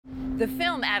The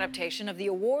film adaptation of the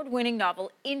award-winning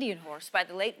novel Indian Horse by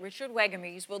the late Richard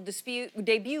Wagamese will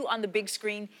debut on the big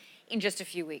screen in just a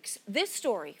few weeks. This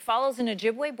story follows an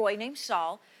Ojibwe boy named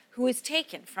Saul who is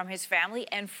taken from his family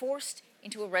and forced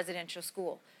into a residential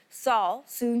school. Saul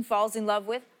soon falls in love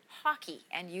with hockey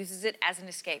and uses it as an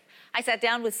escape. I sat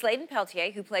down with Sladen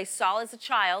Peltier, who plays Saul as a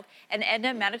child, and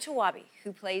Edna Manitowabi,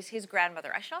 who plays his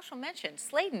grandmother. I should also mention,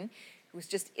 Sladen, who was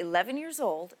just 11 years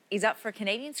old, is up for a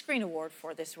Canadian Screen Award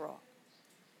for this role.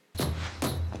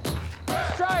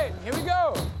 Let's try it. Here we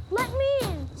go. Let me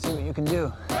in. Let's see what you can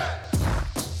do.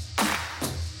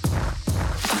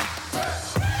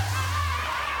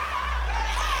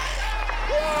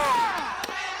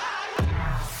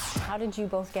 How did you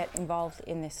both get involved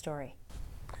in this story?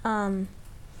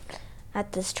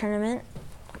 At this tournament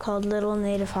called Little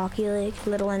Native Hockey League,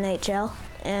 Little NHL,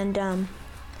 and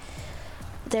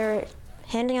they're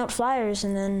handing out flyers,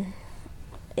 and then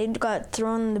it got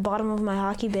thrown in the bottom of my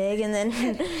hockey bag, and then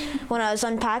when I was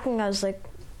unpacking, I was like,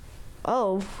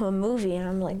 oh, a movie, and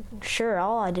I'm like, sure,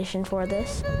 I'll audition for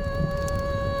this.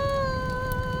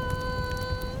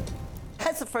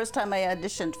 That's the first time I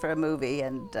auditioned for a movie,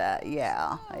 and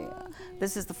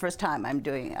this is the first time I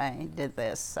did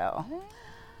this, so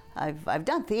I've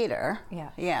done theater,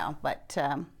 but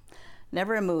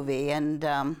never a movie, and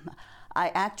I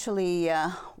actually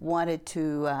wanted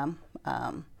to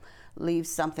leave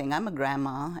something. I'm a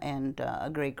grandma and a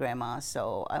great-grandma,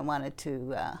 so I wanted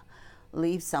to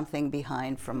leave something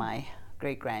behind for my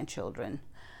great-grandchildren.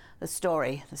 The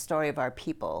story of our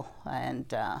people and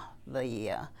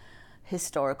the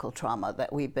historical trauma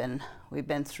that we've been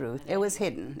through. It was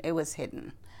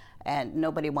hidden, and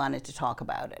nobody wanted to talk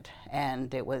about it.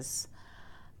 And it was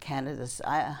Canada's.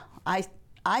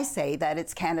 I say that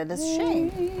it's Canada's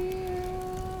shame.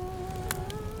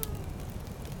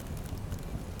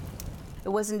 It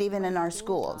wasn't even in our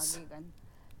schools.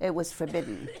 It was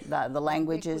forbidden. The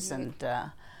languages, and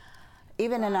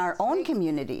even in our own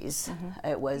communities,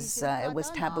 it was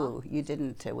taboo.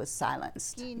 It was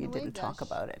silenced. You didn't talk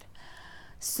about it.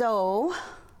 So,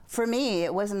 for me,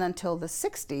 it wasn't until the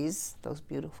 60s, those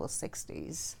beautiful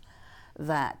 60s,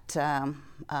 that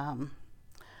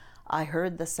I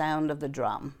heard the sound of the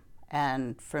drum.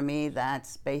 And for me,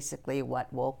 that's basically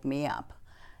what woke me up.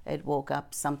 It woke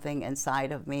up something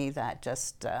inside of me that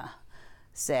just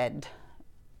said,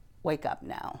 wake up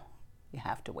now. You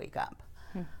have to wake up.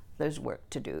 There's work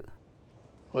to do.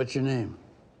 What's your name?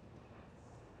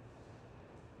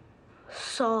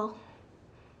 Saul.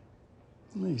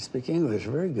 You speak English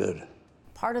very good.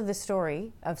 Part of the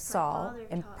story of Saul,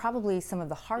 and probably some of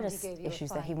the hardest issues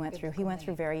that he went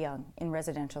through very young in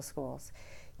residential schools.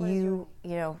 You're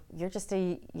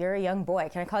a young boy.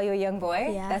 Can I call you a young boy?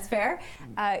 Yeah. That's fair.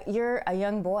 You're a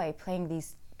young boy playing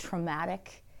these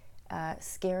traumatic,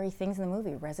 scary things in the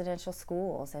movie, residential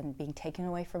schools and being taken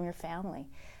away from your family.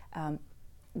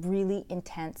 Really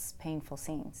intense, painful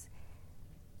scenes.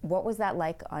 What was that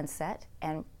like on set,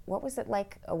 and what was it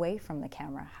like away from the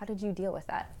camera? How did you deal with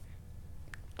that?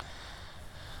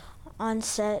 On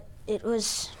set, it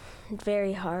was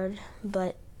very hard,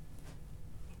 but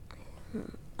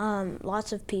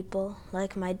lots of people,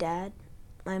 like my dad,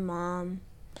 my mom,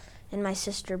 and my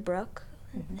sister Brooke,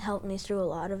 helped me through a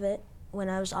lot of it when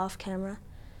I was off camera,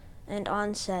 and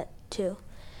on set too.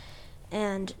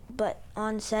 But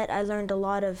on set, I learned a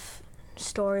lot of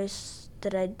stories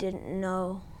that I didn't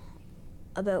know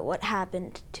about what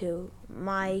happened to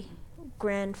my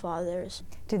grandfathers.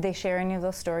 Did they share any of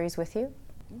those stories with you?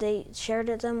 They shared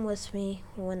them with me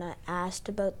when I asked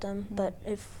about them, but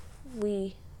if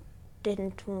we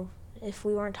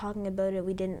weren't talking about it,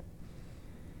 we didn't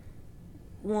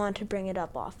want to bring it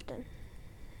up often,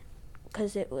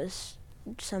 because it was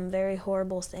some very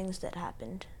horrible things that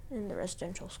happened in the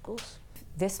residential schools.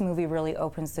 This movie really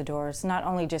opens the doors, not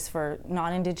only just for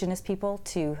non-Indigenous people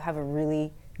to have a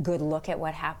really good look at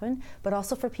what happened, but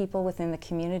also for people within the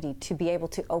community to be able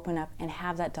to open up and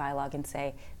have that dialogue and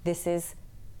say, this is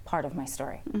part of my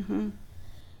story.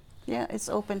 Yeah, it's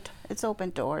opened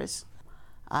doors.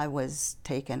 I was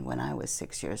taken when I was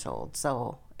 6 years old,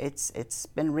 so it's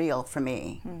been real for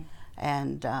me.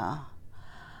 And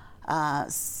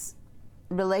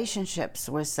relationships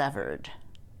were severed.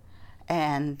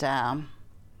 And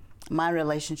my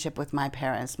relationship with my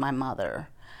parents, my mother,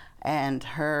 and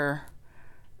her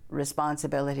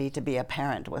responsibility to be a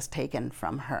parent was taken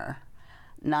from her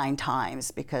 9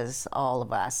 times, because all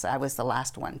of us, I was the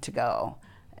last one to go.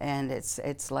 And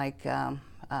it's like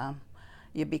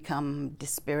you become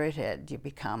dispirited, you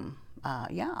become,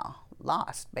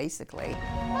 lost, basically.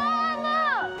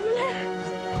 Mama!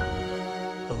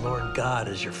 The Lord God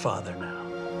is your father now.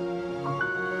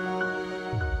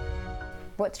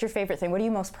 What's your favorite thing? What are you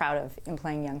most proud of in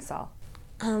playing young Saul?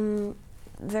 I'm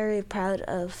very proud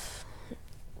of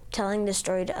telling the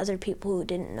story to other people who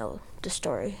didn't know the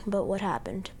story about what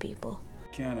happened to people.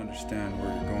 You can't understand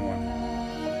where you're going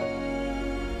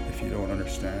if you don't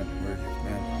understand where you've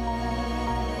been.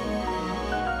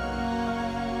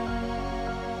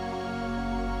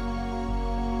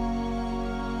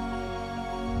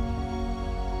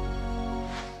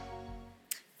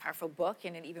 Powerful book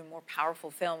and an even more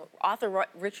powerful film. Author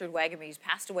Richard Wagamese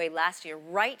passed away last year,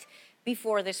 right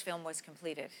before this film was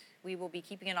completed. We will be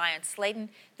keeping an eye on Sladen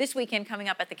this weekend, coming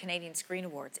up at the Canadian Screen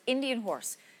Awards. Indian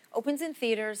Horse opens in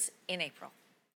theaters in April.